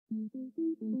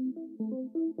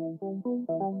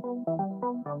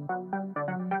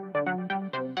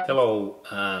Hello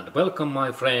and welcome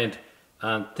my friend,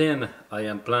 and then I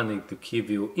am planning to give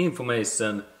you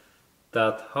information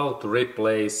that how to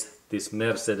replace this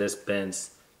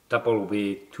Mercedes-Benz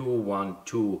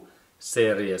W212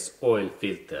 series oil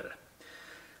filter.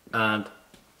 And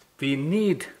we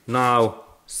need now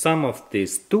some of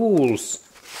these tools,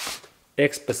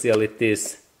 especially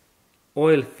this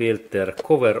oil filter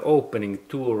cover opening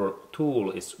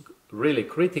tool is really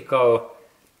critical,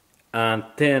 and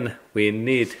then we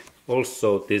need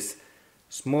also this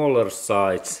smaller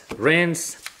size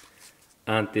wrench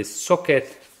and this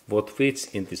socket what fits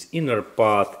in this inner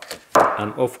part,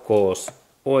 and of course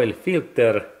oil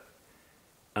filter.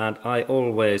 And I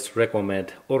always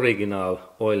recommend original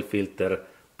oil filter,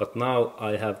 but now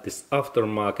I have this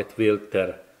aftermarket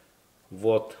filter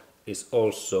what is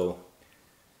also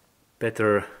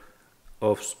better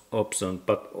option,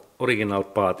 but original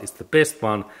part is the best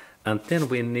one. And then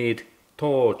we need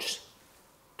torch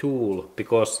tool,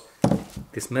 because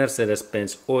this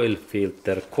Mercedes-Benz oil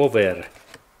filter cover,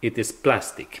 it is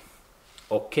plastic.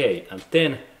 Okay, and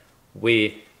then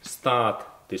we start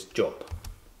this job.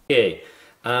 Okay,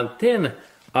 and then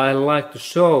I like to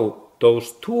show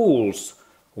those tools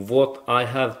what I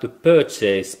have to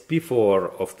purchase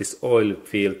before of this oil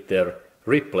filter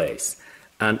replace.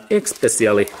 And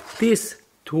especially this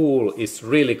tool is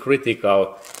really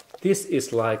critical. This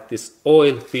is like this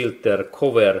oil filter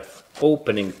cover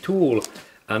opening tool,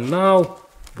 and now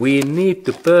we need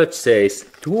to purchase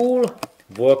tool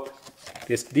what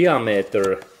this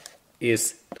diameter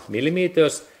is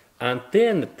millimeters, and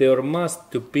then there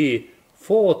must to be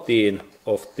 14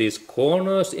 of these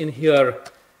corners in here,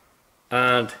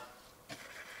 and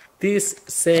this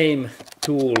same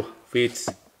tool fits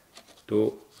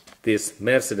to this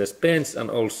Mercedes-Benz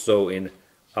and also in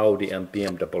Audi and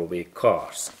BMW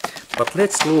cars. But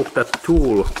let's look at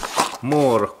tool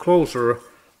more closer,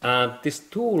 and this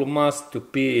tool must to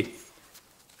be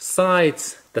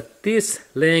sides that this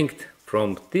length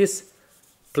from this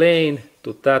plane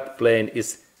to that plane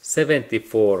is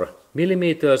 74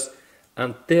 millimeters,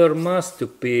 and there must to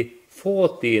be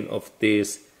 14 of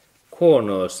these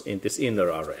corners in this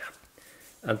inner area.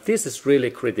 And this is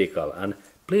really critical, and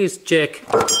please check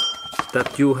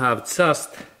that you have just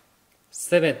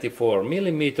 74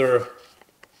 millimeter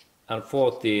and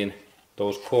 14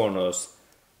 those corners,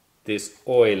 this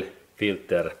oil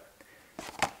filter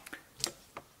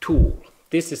tool.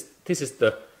 This is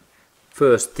the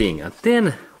first thing, and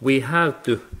then we have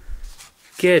to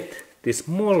get the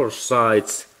smaller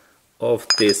sides of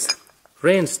this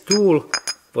wrench tool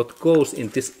what goes in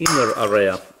this inner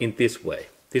area in this way.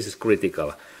 This is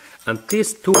critical, and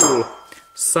this tool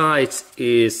size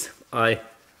is I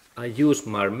use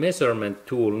my measurement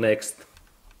tool next.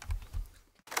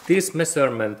 This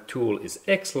measurement tool is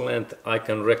excellent. I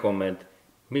can recommend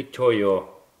Mitoyo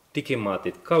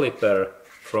Digimatic caliper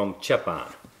from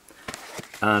Japan.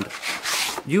 And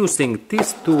using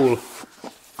this tool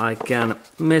I can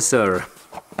measure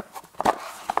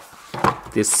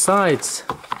the sides.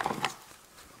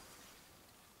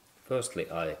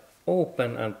 Firstly I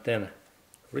open and then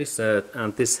reset,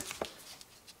 and this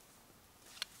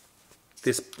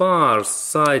bar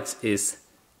size is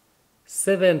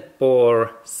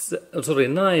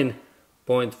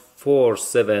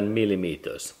 9.47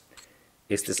 millimeters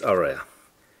is this area,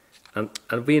 and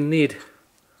we need,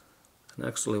 and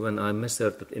actually when I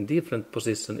measured it in different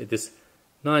position it is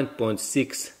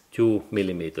 9.62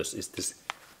 millimeters is this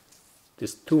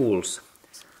tool's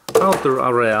outer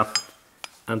area,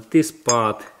 and this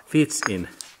part fits in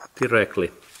directly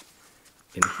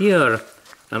in here.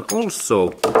 And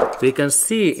also we can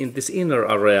see in this inner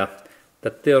area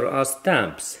that there are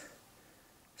stamps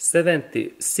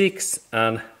 76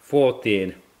 and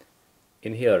 14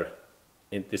 in here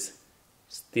in this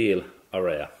steel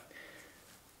area.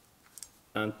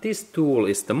 And this tool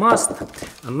is the must.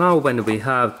 And now when we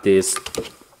have this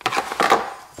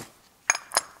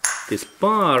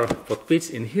bar what fits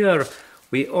in here,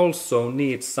 we also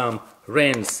need some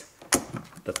wrench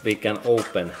that we can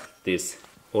open this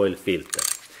oil filter.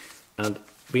 And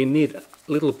we need a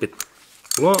little bit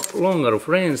longer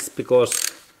wrench because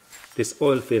this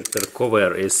oil filter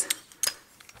cover is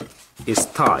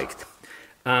tight.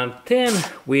 And then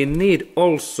we need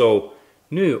also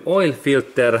new oil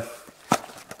filter,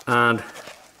 and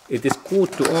it is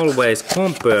good to always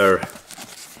compare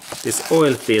this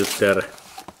oil filter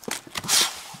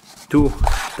to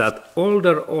that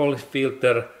older oil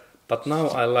filter, but now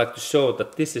I like to show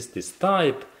that this is this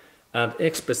type, and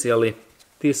especially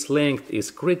this length is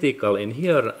critical in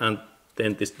here, and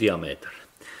then this diameter.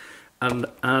 And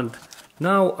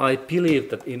now I believe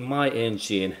that in my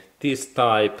engine this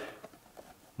type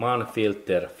MAN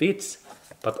filter fits,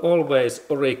 but always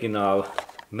original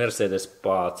Mercedes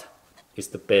part is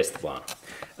the best one.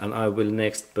 And I will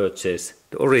next purchase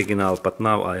the original, but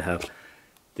now I have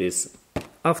this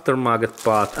aftermarket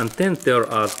part, and then there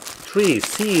are 3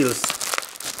 seals,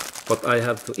 but I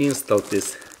have to install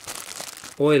this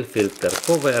oil filter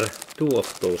cover, 2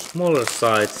 of those smaller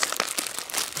sides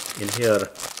in here,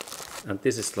 and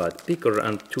this is like bigger,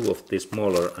 and 2 of these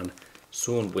smaller, and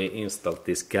soon we install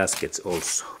these gaskets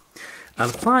also.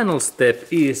 And final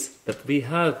step is that we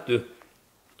have to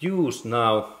use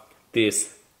now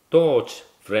this torch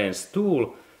wrench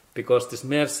tool, because this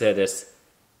Mercedes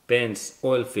Benz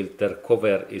oil filter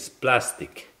cover is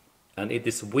plastic and it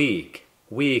is weak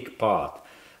part,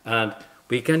 and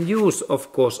we can use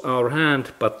of course our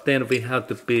hand, but then we have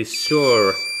to be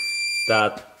sure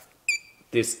that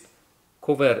this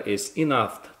cover is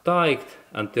enough tight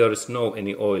and there is no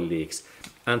any oil leaks.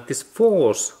 And this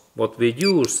force what we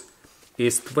use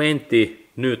is 20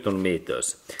 Newton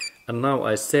meters. And now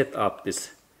I set up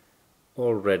this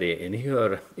already in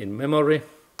here in memory,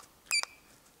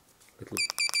 little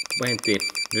 20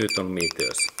 Newton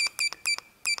meters,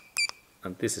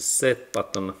 and this is set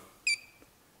button,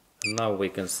 and now we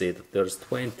can see that there's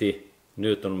 20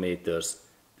 Newton meters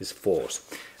this force,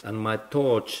 and my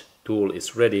torch tool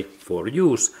is ready for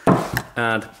use.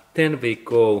 And then we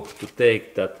go to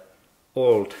take that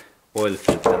old oil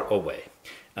filter away,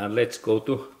 and let's go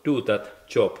to do that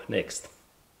job next.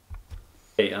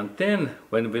 Okay, and then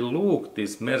when we look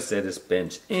this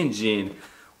Mercedes-Benz engine,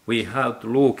 we have to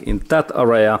look in that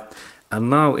area, and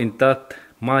now in that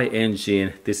my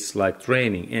engine, this is like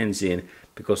training engine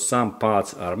because some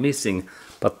parts are missing,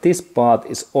 but this part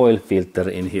is oil filter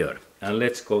in here, and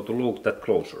let's go to look that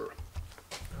closer.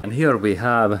 And here we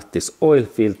have this oil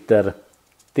filter.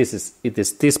 It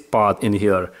is this part in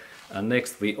here, and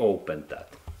next we open that.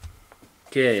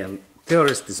 Okay, and there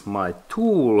is this my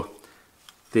tool,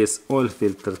 this oil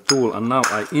filter tool, and now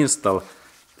I install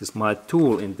this my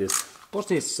tool in this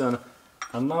position,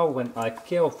 and now when I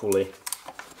carefully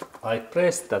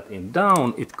press that in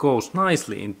down, it goes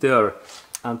nicely in there,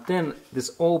 and then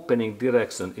this opening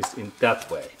direction is in that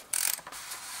way.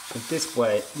 In this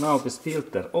way now this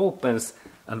filter opens,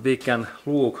 and we can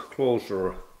look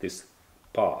closer this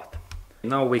part.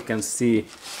 Now we can see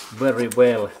very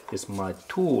well this my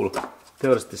tool.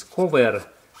 There's this cover,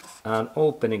 and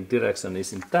opening direction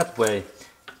is in that way,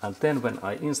 and then when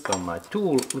I install my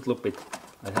tool little bit,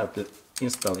 I have to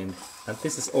install in, and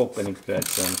this is opening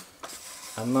direction,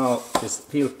 and now this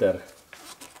filter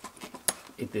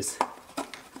it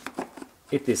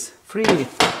is free.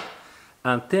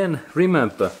 And then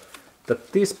remember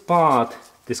that this part,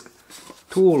 this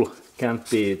tool can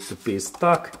be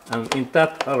stuck, and in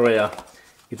that area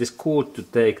it is good to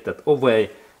take that away,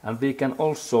 and we can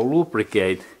also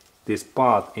lubricate this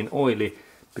part in oily,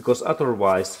 because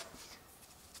otherwise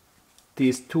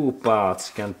these 2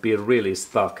 parts can be really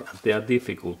stuck and they are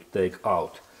difficult to take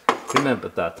out. Remember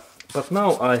that. But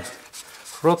now I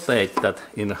rotate that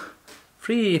in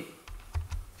free.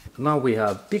 Now we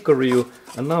have bigger view,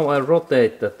 and now I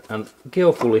rotate that, and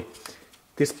carefully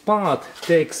this part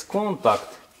takes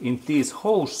contact in these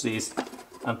hoses,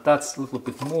 and that's a little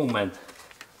bit movement.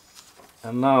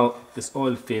 And now this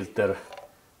oil filter,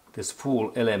 this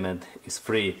full element is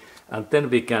free, and then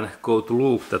we can go to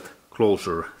look that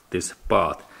closer this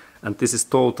part, and this is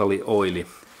totally oily,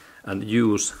 and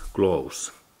use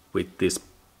gloves with this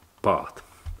part.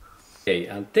 Okay,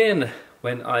 and then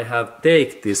when I have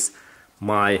take this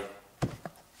my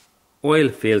oil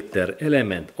filter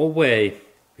element away,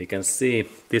 we can see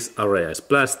this area is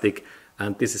plastic,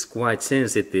 and this is quite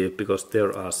sensitive because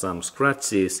there are some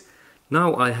scratches.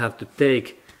 Now I have to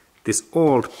take this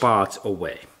old parts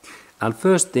away, and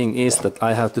first thing is that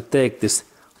I have to take this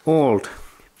old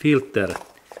filter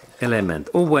element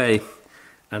away,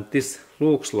 and this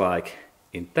looks like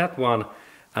in that one.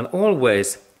 And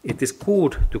always it is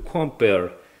good to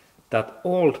compare that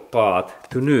old part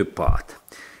to new part,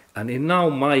 and in now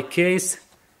my case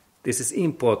this is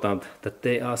important that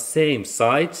they are same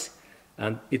size,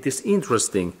 and it is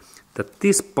interesting that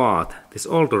this part, this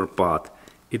older part,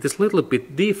 it is a little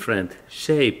bit different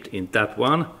shaped in that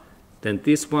one than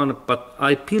this one, but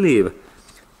I believe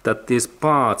that these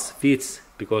parts fits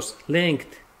because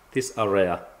length this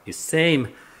area is same,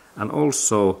 and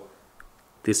also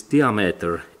this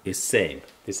diameter is same.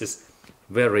 This is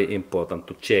very important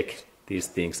to check these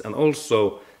things, and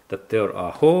also that there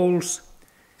are holes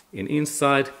in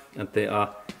inside and they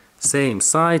are same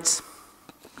size.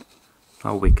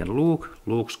 Now we can look,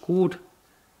 looks good.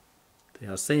 They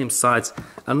are same size.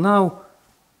 And now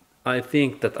I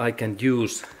think that I can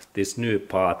use this new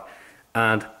part.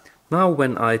 And now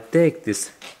when I take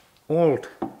this old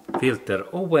filter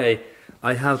away,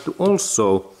 I have to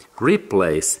also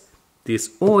replace this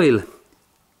oil,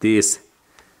 this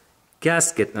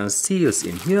gasket and seals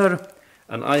in here.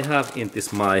 And I have in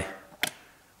this my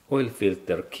oil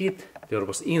filter kit, there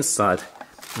was inside,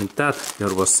 in that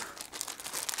there was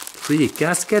 3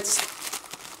 gaskets.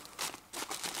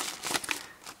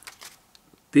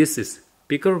 This is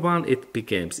bigger one, it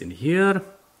becomes in here,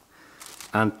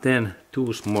 and then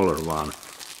 2 smaller one,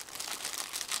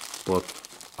 what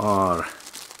are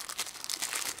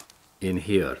in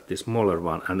here, the smaller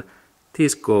one, and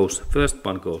this goes, first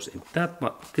one goes in that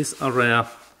one, this area,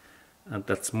 and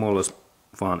that smallest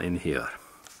one in here.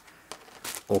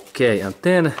 Okay, and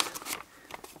then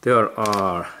there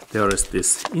is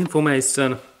this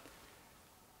information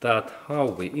that how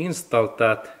we install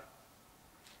that,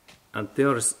 and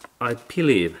there is, I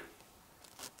believe,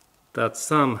 that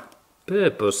some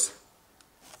purpose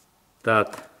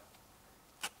that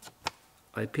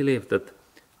I believe that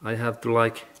I have to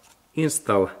like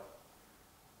install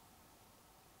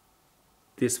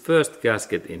this first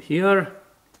gasket in here,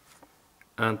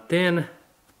 and then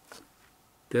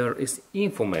there is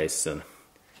information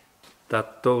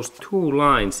that those 2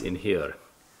 lines in here,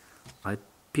 I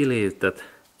believe that,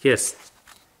 yes,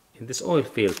 in this oil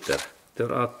filter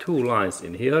there are 2 lines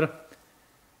in here,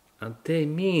 and they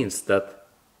means that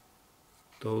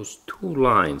those 2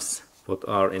 lines what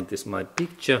are in this my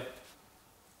picture,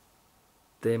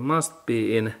 they must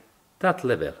be in that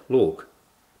level. Look,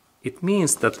 it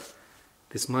means that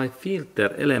this my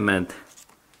filter element,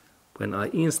 when I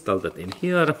install that in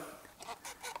here,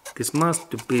 this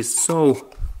must be so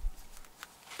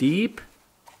deep.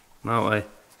 Now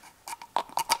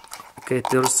okay,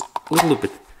 there's a little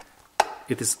bit,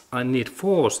 it is, I need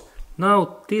force.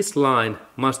 Now this line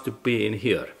must be in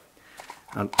here,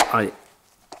 and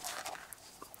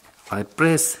I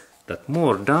press that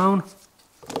more down.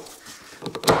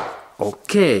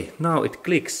 Okay, now it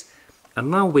clicks, and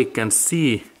now we can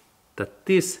see that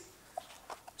this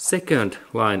second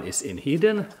line is in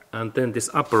hidden, and then this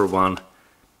upper one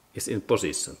is in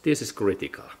position. This is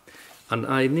critical, and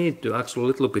I need to actually a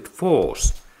little bit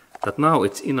force that now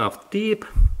it's enough deep,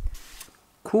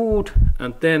 good,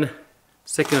 and then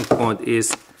second point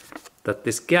is that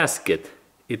this gasket,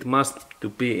 it must to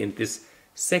be in this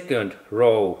second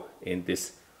row in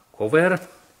this cover.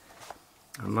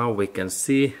 And now we can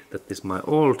see that this my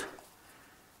old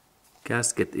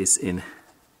gasket is in,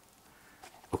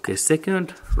 okay,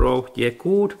 second row, yeah,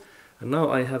 good. And now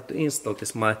I have to install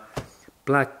this my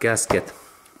black gasket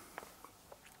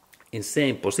in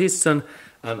same position,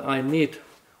 and I need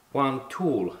one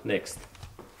tool next.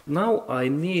 Now I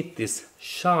need this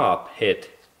sharp head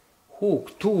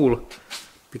hook tool,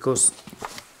 because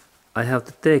I have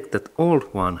to take that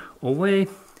old one away.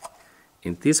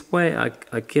 In this way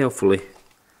I carefully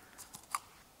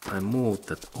move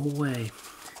that away.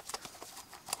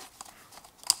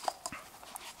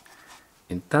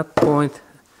 In that point,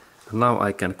 now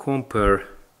I can compare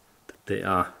that they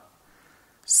are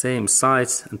same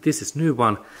size, and this is new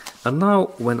one. And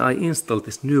now when I install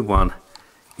this new one,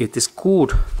 it is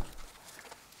good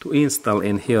to install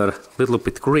in here little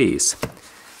bit grease.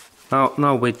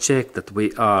 Now we check that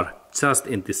we are just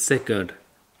in the second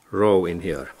row in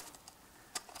here.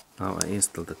 Now I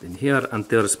install that in here, and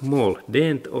there is small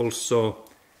dent also,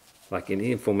 like in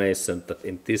information that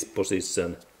in this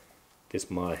position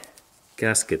this my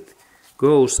gasket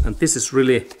goes, and this is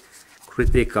really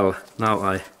critical. Now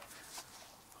I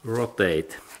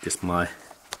rotate this my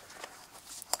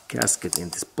gasket in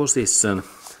this position,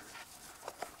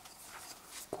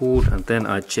 good, and then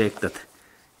I check that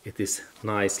it is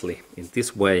nicely in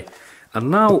this way.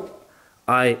 And now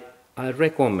I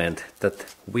recommend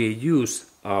that we use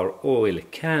our oil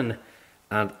can,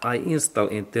 and I install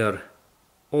in there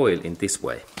oil in this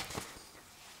way,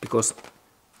 because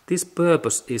this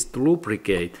purpose is to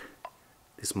lubricate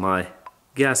this my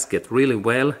gasket really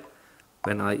well.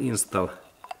 When I install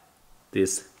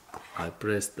this, I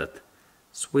press that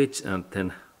switch, and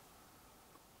then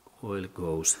oil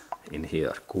goes in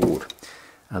here, good,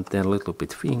 and then a little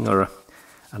bit finger,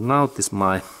 and now this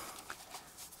my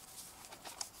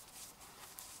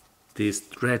these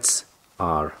threads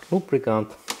are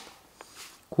lubricant,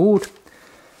 good,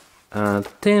 and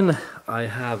then I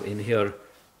have in here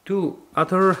 2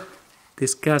 other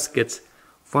these gaskets,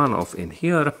 one of in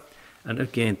here, and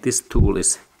again this tool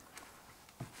is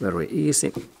very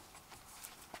easy.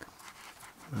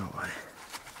 Now I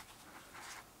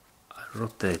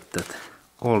rotate that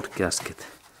old gasket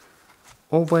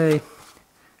away,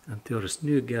 and there is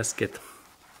new gasket,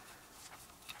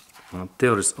 and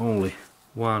there is only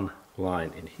one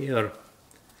line in here.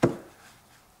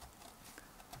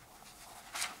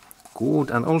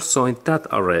 Good, and also in that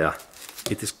area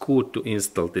it is good to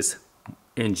install this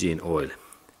engine oil.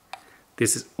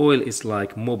 This oil is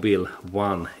like Mobile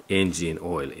 1 engine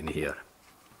oil in here.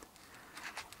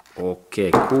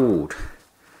 Okay, good.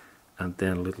 And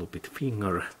then a little bit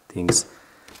finger things.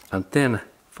 And then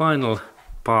final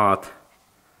part,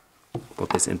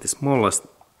 what is in the smallest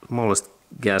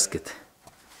gasket.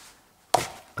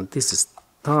 And this is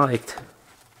tight.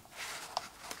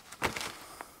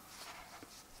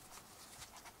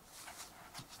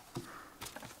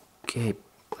 Okay,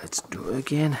 let's do it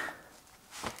again.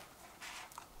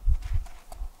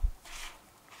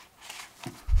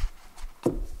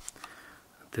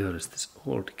 There is this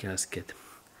old gasket,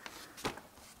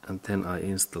 and then I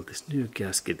install this new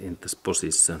gasket in this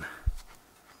position.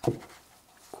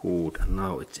 Good, and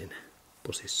now it's in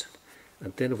position.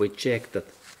 And then we check that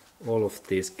all of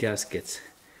these gaskets,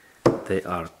 they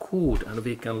are good, and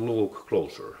we can look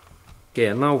closer. Okay,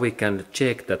 and now we can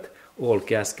check that all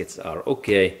gaskets are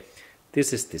okay.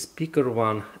 This is this bigger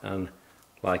one, and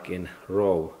like in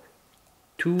row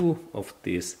 2 of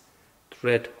these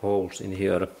thread holes in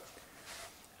here.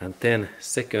 And then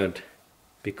second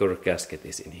bigger gasket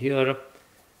is in here,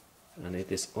 and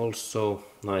it is also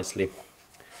nicely.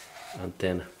 And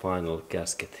then final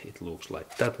gasket, it looks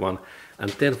like that one.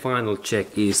 And then final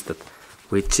check is that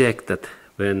we check that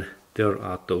when there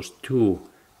are those 2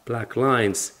 black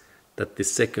lines, that the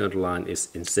second line is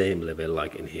in same level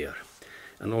like in here.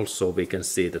 And also we can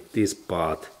see that this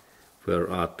part, where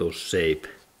are those shape,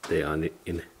 they are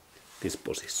in this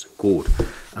position. Good.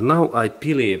 And now I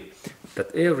believe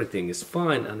that everything is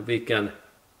fine, and we can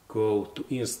go to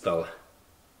install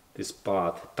this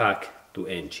part back to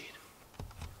engine.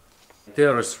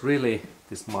 There is really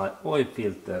this my oil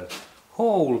filter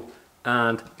hole,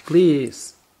 and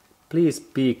please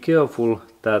be careful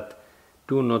that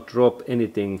do not drop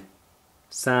anything,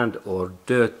 sand or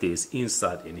dirt is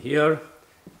inside in here.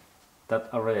 That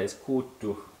area is good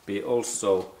to be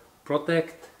also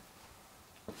protect.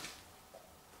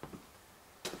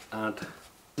 And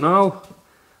now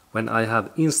when I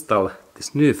have installed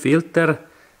this new filter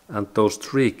and those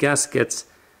 3 gaskets,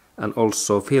 and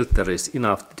also filter is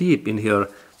enough deep in here,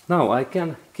 now I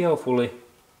can carefully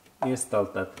install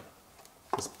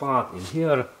this part in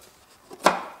here,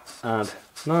 and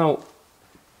now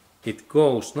it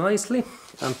goes nicely.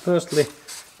 And firstly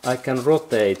I can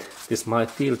rotate this my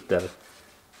filter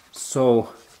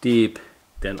so deep,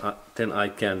 then I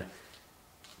can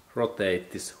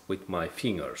rotate this with my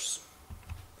fingers.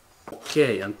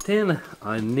 Okay, and then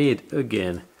I need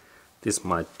again this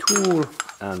my tool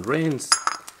and wrench,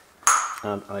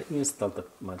 and I install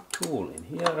my tool in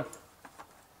here,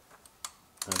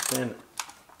 and then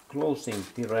closing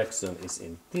direction is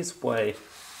in this way.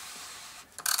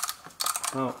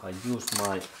 Now I use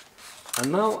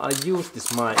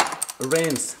this my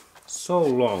wrench so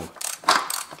long,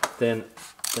 then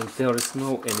there is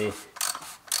no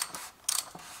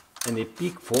any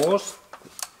big force.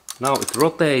 Now it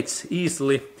rotates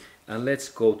easily, and let's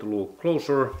go to look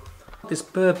closer. This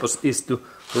purpose is to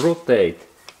rotate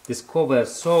this cover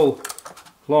so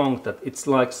long that it's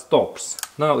like stops.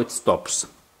 Now it stops.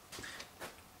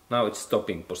 Now it's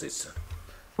stopping position.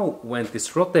 Now when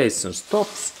this rotation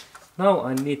stops, now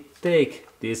I need to take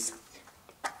this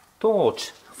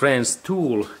torch wrench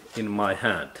tool in my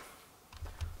hand.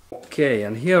 Okay,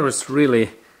 and here is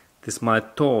really this my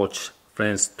torch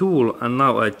wrench tool, and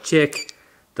now I check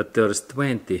that there is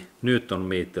 20 Newton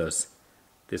meters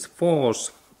this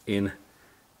force in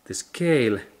the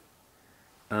scale,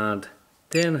 and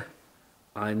then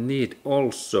I need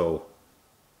also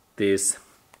this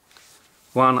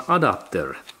one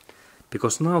adapter,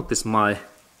 because now this my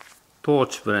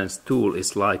torch wrench tool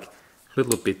is like a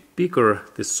little bit bigger,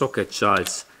 this socket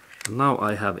size, and now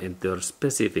I have in there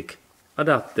specific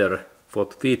adapter for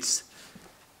fits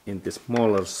in the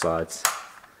smaller size.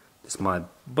 This is my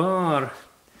bar,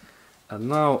 and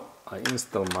now I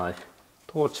install my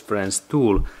torch wrench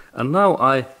tool, and now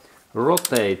I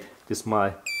rotate this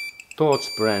my torch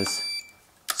wrench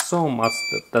so much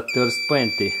that there is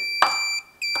 20.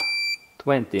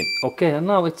 Okay, and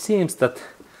now it seems that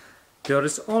there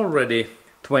is already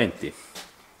 20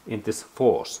 in this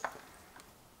force,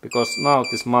 because now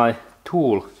this my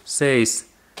tool says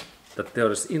that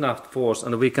there is enough force,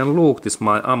 and we can look this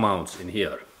my amounts in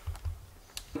here.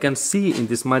 You can see in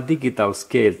this my digital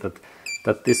scale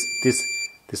that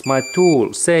this my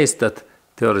tool says that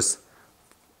there is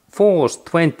force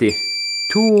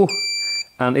 22,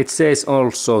 And it says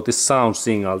also this sound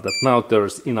signal that now there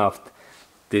is enough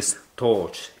this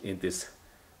torch in this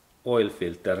oil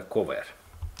filter cover.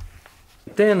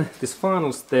 Then this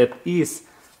final step is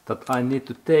that I need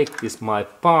to take this my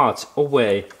parts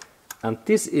away, and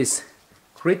this is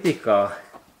critical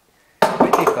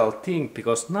thing,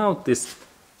 because now this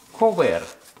cover,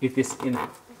 it is in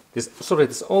this,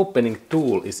 this opening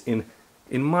tool is in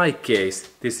my case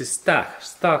this is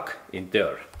stuck in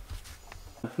there.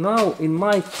 And now in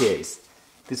my case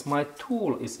this my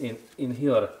tool is in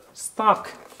here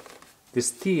stuck, this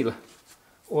steel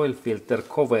oil filter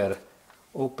cover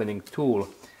opening tool,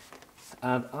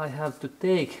 and I have to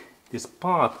take this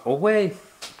part away,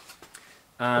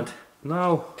 and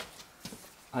now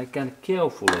I can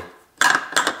carefully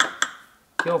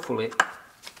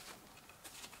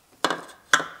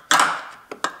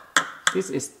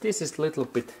this is little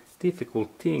bit difficult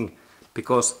thing,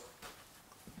 because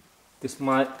this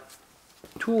my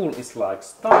tool is like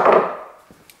stuck,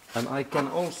 and I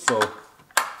can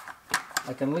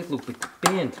little bit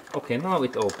bend. Okay, now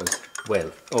it opens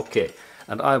well. Okay,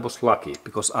 and I was lucky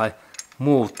because I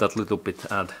moved that little bit,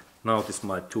 and now this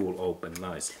my tool opened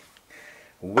nicely.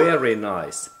 Very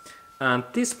nice. And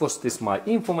this was my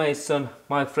information,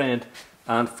 my friend.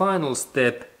 And final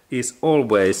step is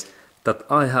always that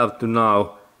I have to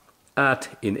now add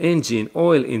in engine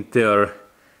oil in there,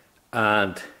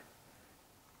 and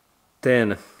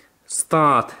then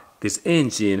start this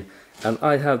engine, and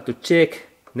I have to check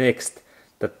next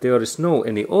that there is no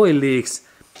any oil leaks,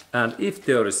 and if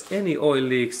there is any oil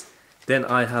leaks, then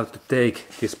I have to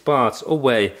take these parts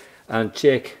away and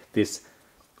check this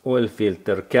oil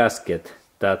filter gasket,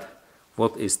 that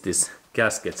what is this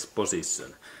gasket's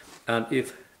position. And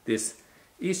if this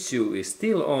issue is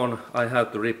still on, I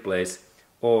have to replace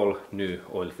all new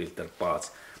oil filter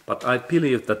parts. But I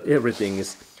believe that everything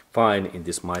is fine in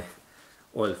this my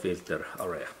oil filter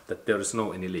area, that there is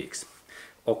no any leaks.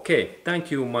 Okay,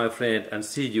 thank you my friend, and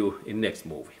see you in next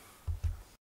movie.